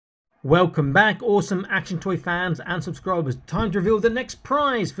Welcome back, awesome action toy fans and subscribers. Time to reveal the next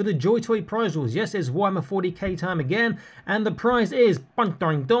prize for the Joy Toy prize rules. Yes, it's Warhammer 40k time again, and the prize is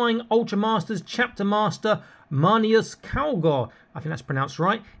Ultramasters Chapter Master Marneus Calgar. I think that's pronounced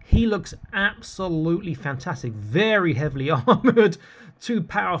right. He looks absolutely fantastic, very heavily armoured. 2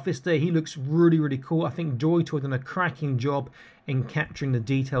 power fists there. He looks really cool. I think Joy Toy done a cracking job in capturing the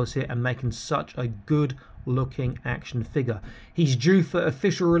details here and making such a good looking action figure. He's due for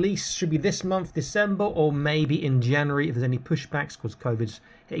official release, should be this month, December, or maybe in January if there's any pushbacks, because COVID's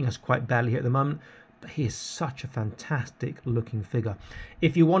hitting us quite badly here at the moment. But he is such a fantastic looking figure.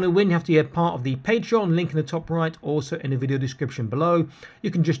 If you want to win, you have to be a part of the Patreon, link in the top right, also in the video description below. You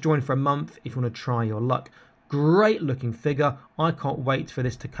can just join for a month if you want to try your luck. Great looking figure. I can't wait for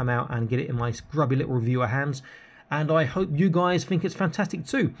this to come out and get it in my grubby little reviewer hands. And I hope you guys think it's fantastic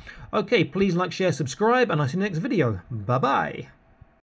too. Okay, please like, share, subscribe, and I'll see you in the next video. Bye-bye.